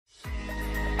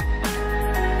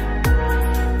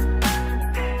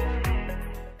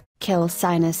Kill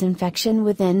sinus infection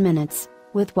within minutes,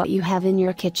 with what you have in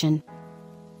your kitchen.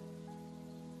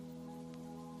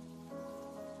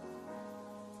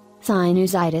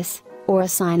 Sinusitis, or a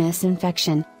sinus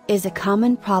infection, is a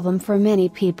common problem for many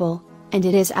people, and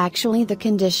it is actually the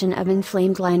condition of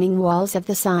inflamed lining walls of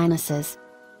the sinuses.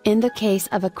 In the case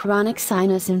of a chronic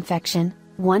sinus infection,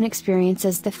 one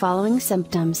experiences the following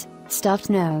symptoms: stuffed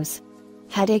nose,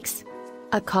 headaches,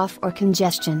 a cough or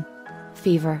congestion,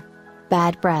 fever,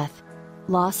 bad breath,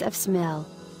 loss of smell,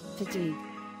 fatigue.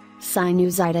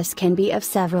 Sinusitis can be of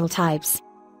several types.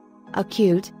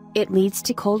 Acute, it leads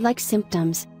to cold-like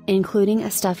symptoms, including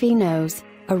a stuffy nose,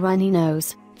 a runny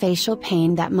nose, facial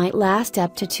pain that might last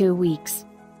up to 2 weeks.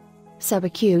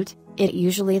 Subacute, it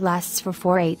usually lasts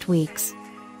for 8 weeks.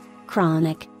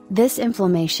 Chronic, this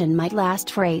inflammation might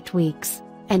last for 8 weeks,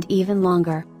 and even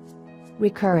longer.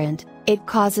 Recurrent, it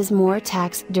causes more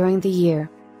attacks during the year.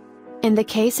 In the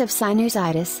case of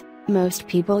sinusitis, most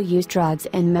people use drugs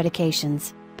and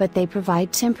medications, but they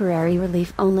provide temporary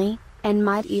relief only, and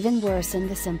might even worsen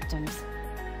the symptoms.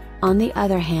 On the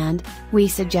other hand, we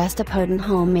suggest a potent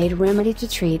homemade remedy to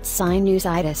treat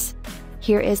sinusitis.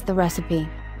 Here is the recipe.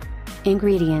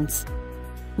 Ingredients: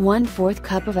 1/4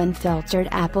 cup of unfiltered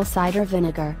apple cider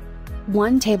vinegar,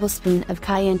 1 tablespoon of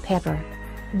cayenne pepper,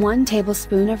 1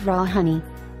 tablespoon of raw honey,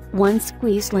 1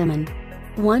 squeezed lemon,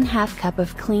 1/2 cup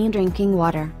of clean drinking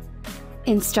water.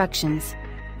 Instructions: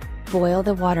 boil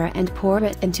the water and pour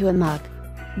it into a mug.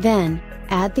 Then,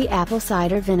 add the apple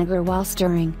cider vinegar while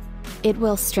stirring. It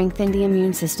will strengthen the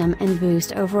immune system and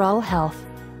boost overall health.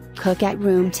 Cook at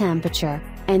room temperature,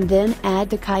 and then add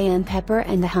the cayenne pepper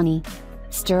and the honey.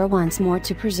 Stir once more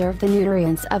to preserve the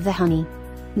nutrients of the honey.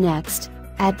 Next,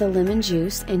 add the lemon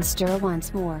juice and stir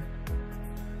once more.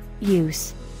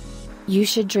 Use: you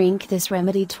should drink this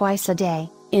remedy twice a day,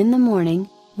 in the morning,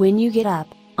 when you get up,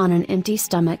 on an empty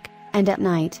stomach, and at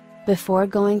night, before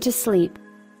going to sleep.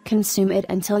 Consume it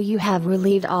until you have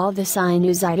relieved all the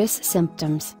sinusitis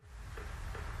symptoms.